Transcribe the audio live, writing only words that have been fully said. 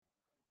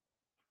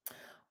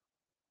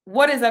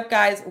What is up,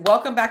 guys?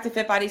 Welcome back to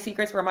Fit Body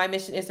Secrets, where my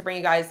mission is to bring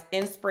you guys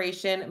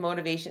inspiration,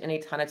 motivation, and a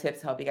ton of tips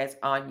to help you guys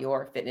on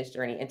your fitness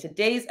journey. In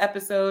today's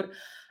episode,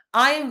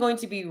 I am going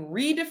to be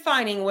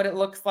redefining what it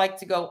looks like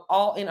to go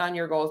all in on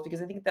your goals,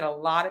 because I think that a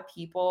lot of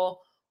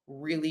people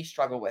really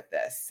struggle with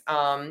this.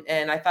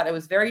 And I thought it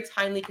was very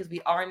timely because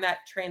we are in that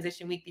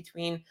transition week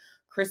between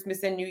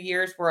Christmas and New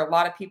Year's, where a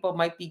lot of people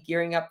might be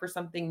gearing up for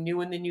something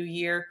new in the new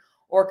year,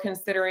 or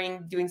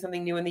considering doing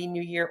something new in the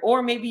new year,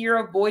 or maybe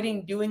you're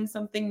avoiding doing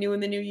something new in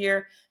the new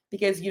year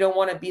because you don't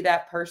want to be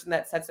that person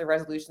that sets a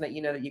resolution that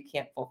you know that you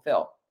can't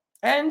fulfill.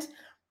 And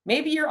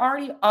maybe you're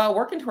already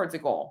working towards a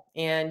goal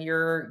and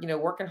you're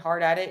working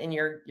hard at it and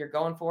you're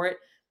going for it.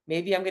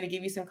 Maybe I'm going to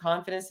give you some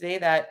confidence today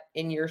that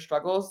in your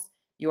struggles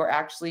you are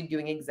actually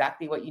doing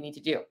exactly what you need to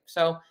do.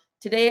 So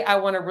today I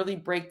want to really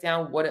break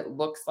down what it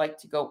looks like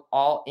to go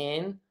all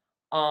in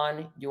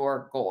on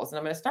your goals. And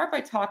I'm going to start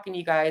by talking to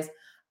you guys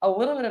a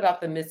little bit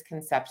about the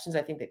misconceptions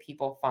I think that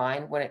people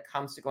find when it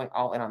comes to going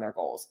all in on their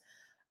goals.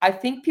 I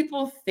think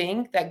people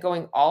think that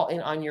going all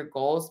in on your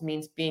goals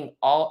means being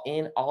all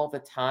in all the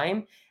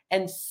time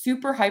and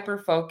super hyper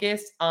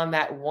focused on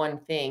that one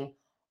thing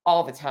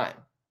all the time.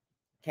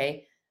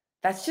 Okay.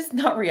 That's just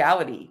not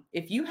reality.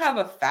 If you have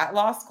a fat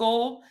loss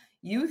goal,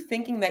 you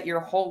thinking that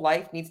your whole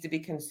life needs to be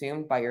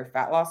consumed by your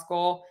fat loss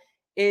goal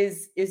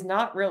is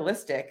not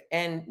realistic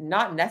and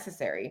not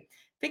necessary.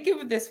 Think of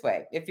it this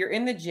way. If you're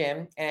in the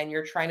gym and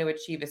you're trying to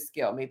achieve a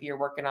skill, maybe you're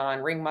working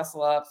on ring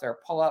muscle ups or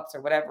pull ups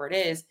or whatever it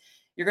is,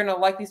 you're going to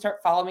likely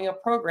start following a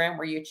program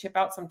where you chip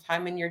out some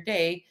time in your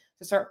day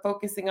to start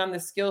focusing on the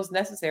skills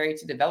necessary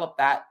to develop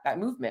that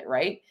movement,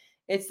 right?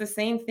 It's the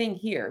same thing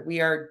here.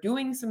 We are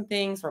doing some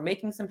things, we're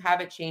making some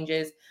habit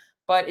changes,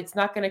 but it's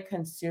not going to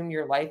consume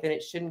your life and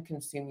it shouldn't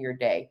consume your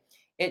day.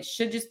 It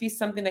should just be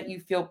something that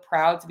you feel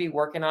proud to be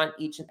working on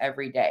each and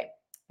every day.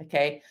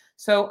 Okay.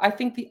 So I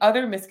think the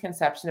other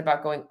misconception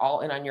about going all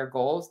in on your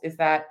goals is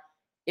that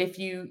if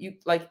you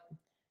like,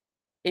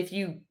 if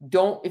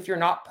you're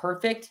not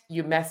perfect,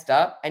 you messed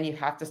up and you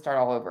have to start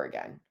all over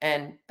again.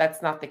 And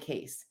that's not the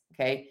case.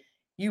 Okay.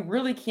 You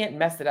really can't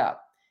mess it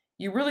up.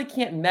 You really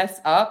can't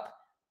mess up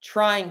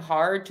trying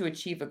hard to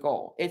achieve a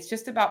goal. It's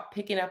just about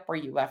picking up where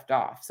you left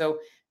off. So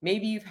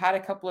maybe you've had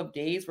a couple of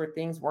days where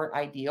things weren't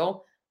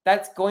ideal.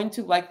 That's going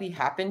to likely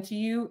happen to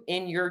you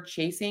in your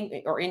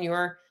chasing or in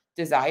your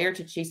desire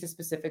to chase a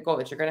specific goal,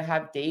 that you're going to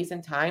have days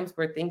and times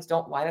where things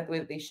don't line up the way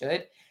that they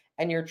should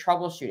and you're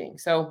troubleshooting.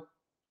 So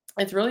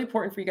it's really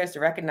important for you guys to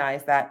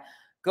recognize that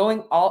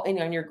going all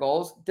in on your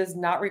goals does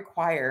not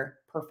require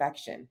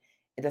perfection.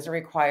 It doesn't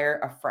require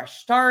a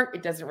fresh start.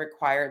 It doesn't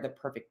require the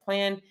perfect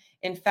plan.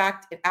 In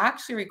fact, it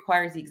actually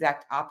requires the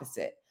exact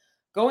opposite.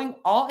 Going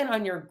all in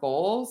on your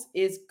goals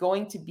is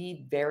going to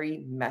be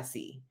very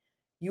messy.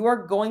 You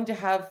are going to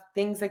have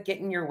things that get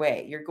in your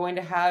way. You're going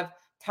to have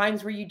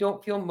times where you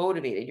don't feel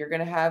motivated. You're going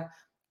to have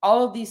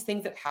all of these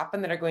things that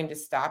happen that are going to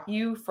stop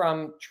you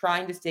from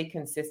trying to stay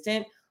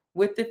consistent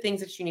with the things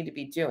that you need to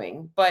be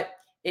doing. But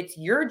it's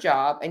your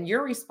job and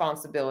your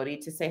responsibility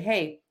to say,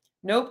 hey,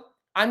 nope,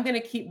 I'm going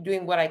to keep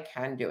doing what I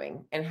can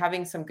doing. And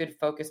having some good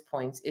focus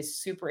points is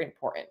super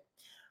important.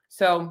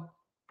 So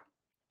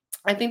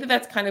I think that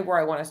that's kind of where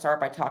I want to start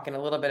by talking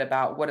a little bit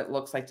about what it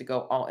looks like to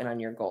go all in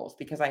on your goals,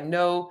 because I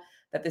know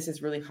that this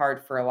is really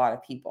hard for a lot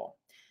of people.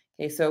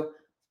 Okay, so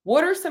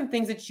what are some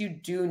things that you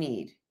do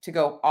need to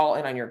go all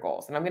in on your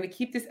goals? And I'm going to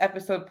keep this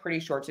episode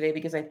pretty short today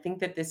because I think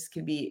that this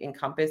can be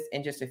encompassed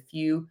in just a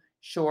few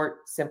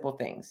short, simple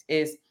things.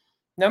 Is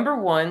number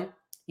one,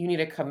 you need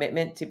a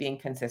commitment to being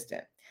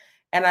consistent.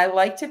 And I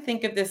like to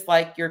think of this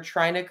like you're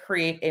trying to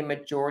create a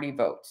majority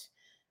vote.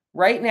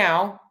 Right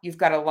now, you've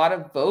got a lot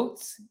of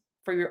votes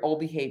for your old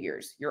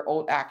behaviors, your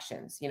old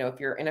actions. If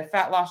you're in a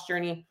fat loss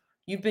journey,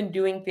 you've been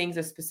doing things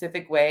a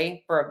specific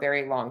way for a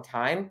very long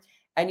time,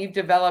 and you've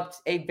developed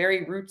a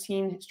very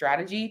routine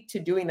strategy to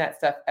doing that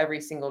stuff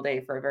every single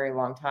day for a very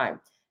long time.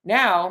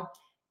 Now,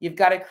 you've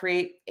got to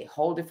create a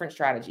whole different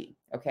strategy,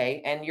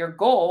 okay? And your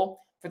goal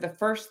for the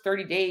first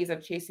 30 days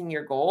of chasing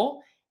your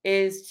goal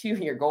is to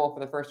your goal for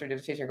the first 30 days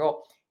of chasing your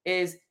goal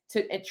is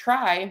to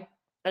try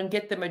and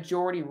get the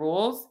majority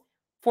rules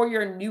for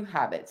your new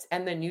habits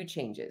and the new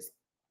changes.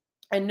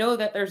 And know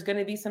that there's going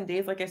to be some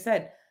days, like I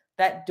said,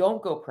 that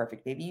don't go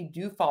perfect. Maybe you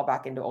do fall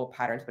back into old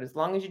patterns, but as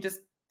long as you just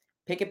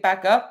pick it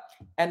back up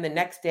and the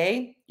next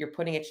day you're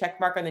putting a check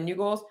mark on the new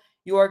goals,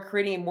 you are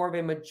creating more of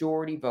a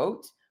majority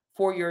vote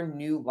for your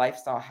new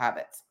lifestyle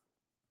habits.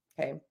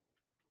 Okay.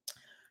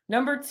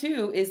 Number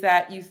two is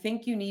that you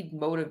think you need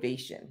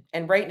motivation.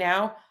 And right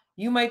now,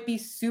 you might be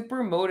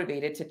super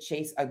motivated to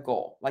chase a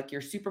goal. Like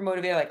you're super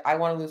motivated, like I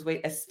want to lose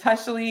weight,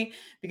 especially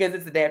because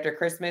it's the day after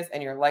Christmas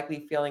and you're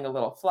likely feeling a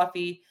little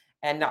fluffy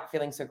and not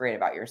feeling so great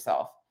about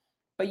yourself.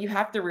 But you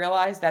have to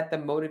realize that the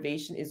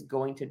motivation is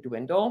going to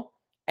dwindle,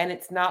 and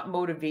it's not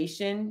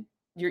motivation.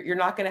 You're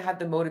not going to have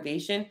the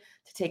motivation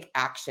to take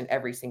action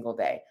every single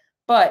day.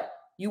 But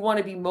you want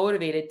to be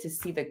motivated to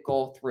see the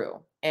goal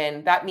through.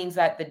 And that means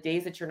that the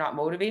days that you're not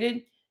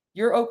motivated,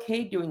 you're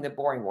okay doing the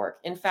boring work.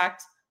 In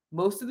fact,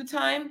 most of the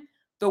time,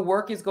 the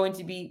work is going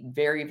to be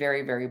very,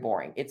 very, very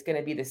boring. It's going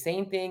to be the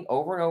same thing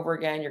over and over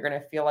again. You're going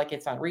to feel like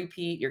it's on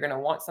repeat. You're going to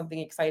want something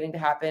exciting to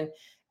happen.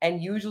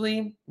 And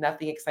usually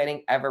nothing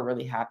exciting ever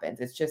really happens.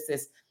 It's just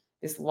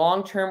this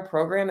long-term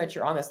program that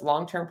you're on, this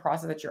long-term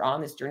process that you're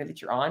on, this journey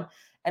that you're on.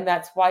 And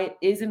that's why it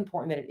is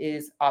important that it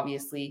is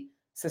obviously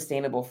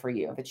sustainable for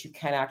you, that you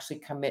can actually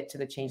commit to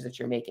the change that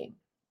you're making.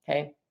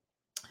 Okay.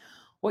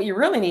 What you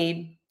really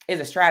need is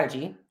a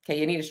strategy. Okay.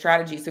 You need a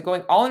strategy. So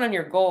going all in on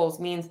your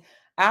goals means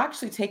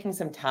actually taking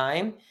some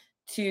time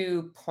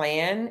to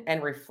plan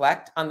and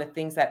reflect on the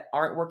things that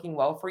aren't working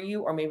well for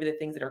you, or maybe the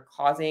things that are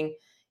causing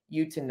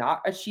you to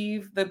not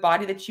achieve the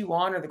body that you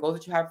want or the goals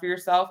that you have for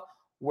yourself,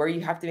 where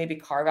you have to maybe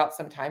carve out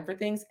some time for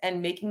things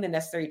and making the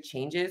necessary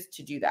changes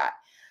to do that.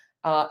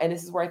 And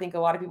this is where I think a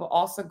lot of people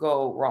also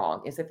go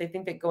wrong, is that they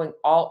think that going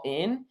all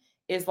in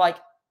is like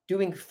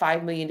doing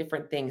 5 million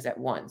different things at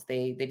once.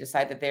 They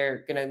decide that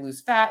they're going to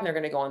lose fat and they're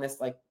going to go on this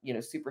like,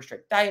 super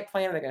strict diet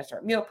plan. And they're going to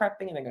start meal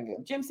prepping and they're going to go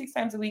to the gym 6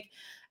 times a week.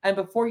 And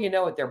before you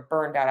know it, they're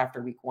burned out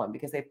after week 1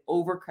 because they've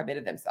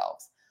overcommitted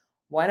themselves.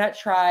 Why not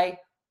try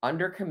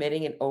under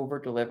committing and over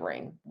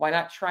delivering? Why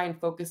not try and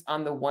focus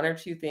on the 1 or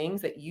 2 things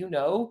that you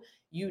know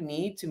you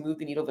need to move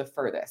the needle the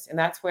furthest? And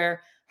that's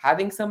where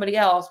having somebody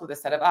else with a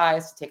set of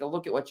eyes to take a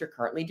look at what you're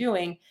currently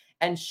doing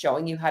and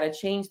showing you how to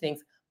change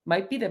things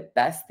might be the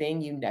best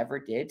thing you never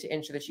did to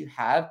ensure that you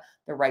have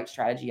the right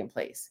strategy in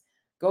place.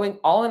 Going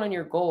all in on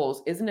your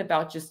goals isn't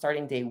about just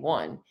starting day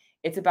 1.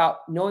 It's about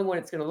knowing what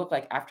it's going to look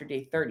like after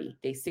day 30,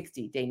 day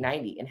 60, day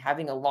 90, and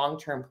having a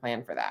long-term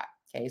plan for that.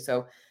 Okay.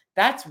 So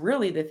that's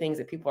really the things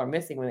that people are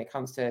missing when it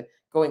comes to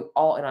going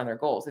all in on their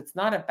goals. It's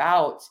not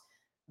about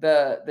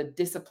the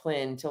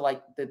discipline to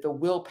like the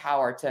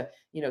willpower to,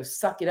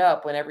 suck it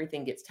up when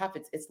everything gets tough.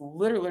 It's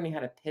literally learning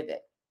how to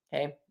pivot.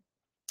 Okay.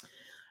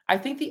 I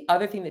think the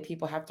other thing that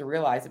people have to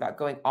realize about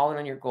going all in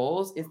on your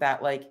goals is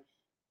that like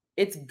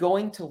it's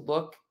going to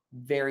look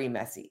very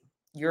messy.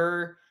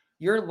 Your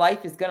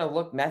life is going to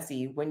look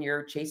messy when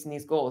you're chasing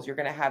these goals. You're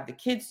going to have the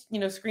kids,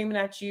 screaming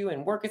at you,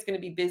 and work is going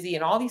to be busy,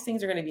 and all these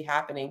things are going to be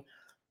happening.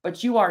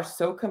 But you are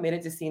so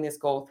committed to seeing this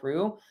goal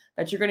through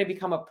that you're going to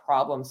become a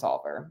problem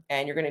solver,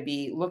 and you're going to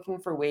be looking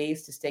for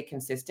ways to stay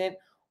consistent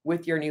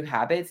with your new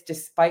habits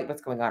despite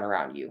what's going on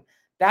around you.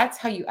 That's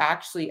how you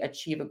actually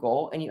achieve a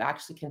goal and you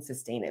actually can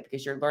sustain it,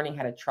 because you're learning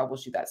how to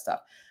troubleshoot that stuff,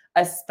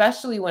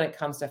 especially when it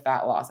comes to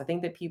fat loss. I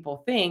think that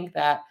people think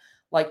that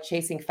like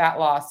chasing fat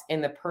loss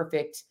in the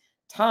perfect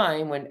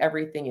time when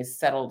everything is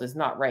settled is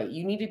not right.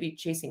 You need to be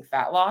chasing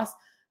fat loss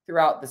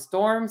throughout the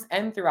storms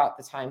and throughout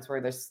the times where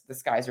the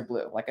skies are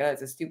blue. Like I know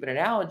it's a stupid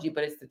analogy,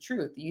 but it's the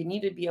truth. You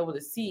need to be able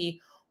to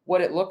see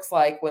what it looks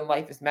like when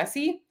life is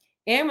messy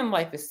and when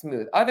life is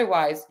smooth.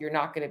 Otherwise, you're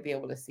not going to be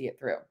able to see it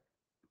through.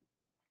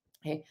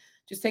 Okay,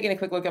 just taking a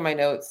quick look at my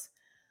notes.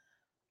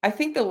 I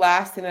think the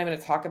last thing that I'm going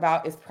to talk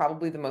about is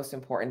probably the most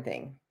important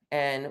thing.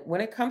 And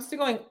when it comes to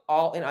going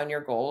all in on your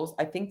goals,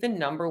 I think the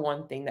number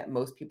one thing that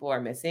most people are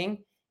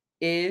missing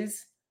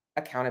is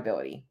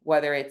accountability.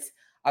 Whether it's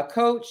a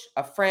coach,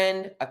 a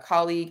friend, a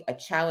colleague, a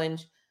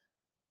challenge,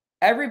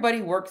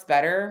 everybody works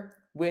better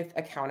with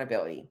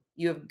accountability.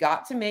 You have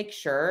got to make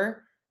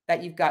sure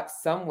that you've got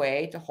some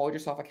way to hold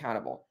yourself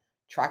accountable.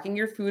 Tracking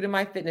your food in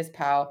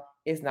MyFitnessPal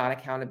is not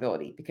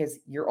accountability, because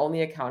you're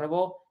only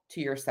accountable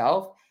to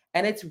yourself.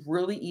 And it's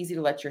really easy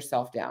to let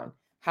yourself down.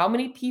 How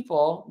many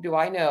people do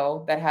I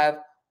know that have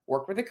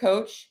worked with a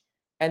coach,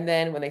 and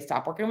then when they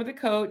stop working with a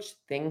coach,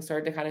 things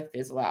started to kind of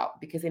fizzle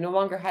out because they no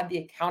longer had the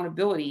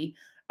accountability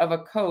of a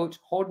coach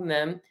holding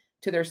them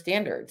to their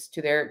standards,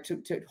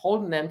 to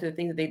holding them to the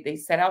things that they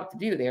set out to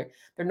do.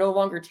 They're no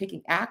longer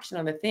taking action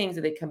on the things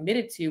that they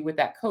committed to with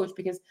that coach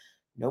because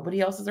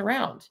nobody else is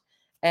around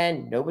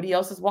and nobody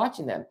else is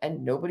watching them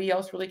and nobody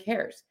else really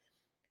cares.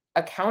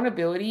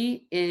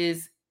 Accountability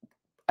is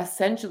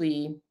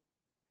essentially,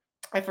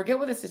 I forget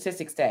what the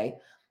statistics say,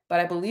 but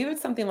I believe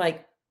it's something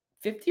like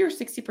 50 or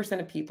 60%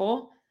 of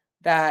people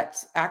that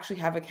actually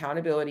have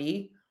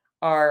accountability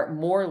are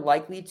more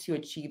likely to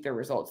achieve their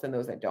results than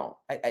those that don't.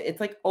 It's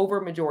like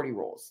over majority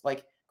rules,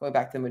 like going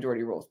back to the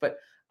majority rules, but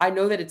I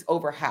know that it's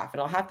over half,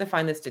 and I'll have to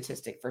find the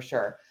statistic for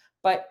sure.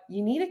 But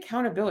you need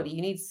accountability.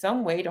 You need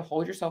some way to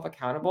hold yourself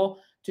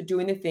accountable to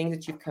doing the things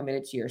that you've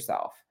committed to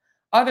yourself.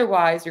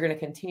 Otherwise, you're going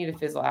to continue to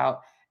fizzle out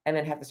and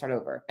then have to start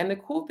over. And the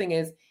cool thing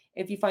is,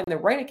 if you find the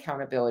right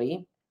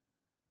accountability,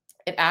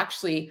 it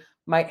actually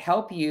might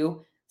help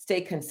you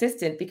stay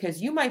consistent,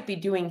 because you might be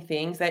doing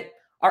things that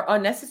are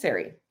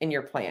unnecessary in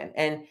your plan.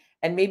 And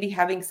maybe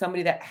having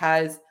somebody that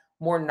has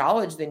more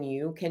knowledge than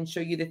you can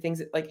show you the things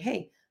that, like,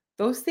 hey,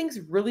 those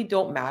things really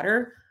don't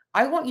matter.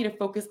 I want you to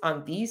focus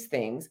on these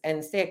things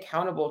and stay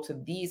accountable to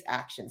these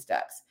action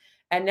steps.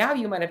 And now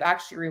you might have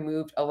actually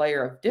removed a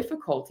layer of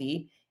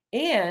difficulty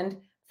and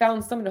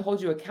found someone to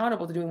hold you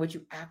accountable to doing what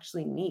you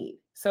actually need.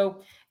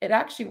 So it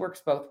actually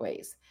works both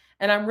ways.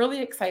 And I'm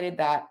really excited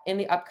that in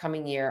the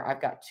upcoming year, I've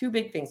got 2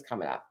 big things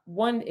coming up.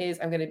 One is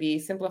I'm going to be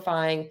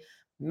simplifying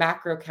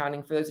macro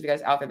counting for those of you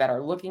guys out there that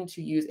are looking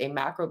to use a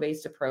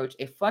macro-based approach,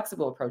 a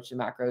flexible approach to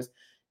macros,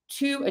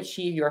 to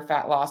achieve your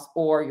fat loss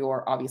or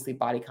your obviously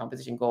body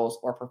composition goals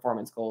or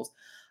performance goals.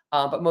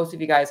 But most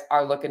of you guys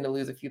are looking to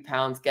lose a few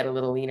pounds, get a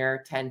little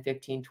leaner, 10,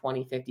 15,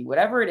 20, 50,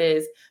 whatever it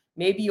is.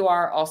 Maybe you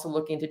are also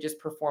looking to just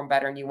perform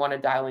better and you want to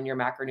dial in your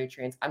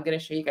macronutrients. I'm going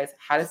to show you guys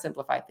how to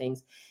simplify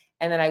things.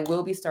 And then I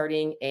will be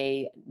starting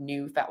a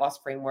new Fat Loss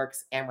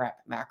Frameworks AMRAP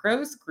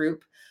macros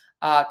group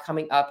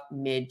coming up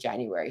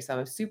mid-January. So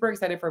I'm super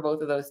excited for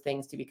both of those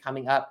things to be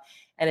coming up.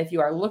 And if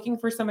you are looking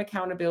for some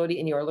accountability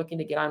and you are looking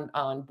to get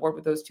on board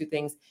with those two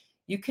things,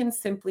 you can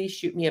simply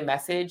shoot me a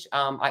message.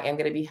 I am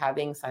going to be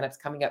having signups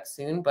coming up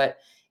soon, but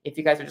if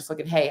you guys are just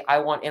looking, hey, I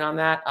want in on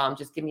that,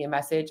 just give me a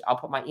message. I'll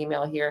put my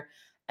email here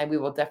and we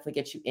will definitely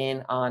get you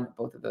in on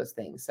both of those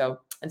things. So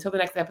until the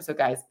next episode,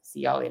 guys,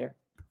 see y'all later.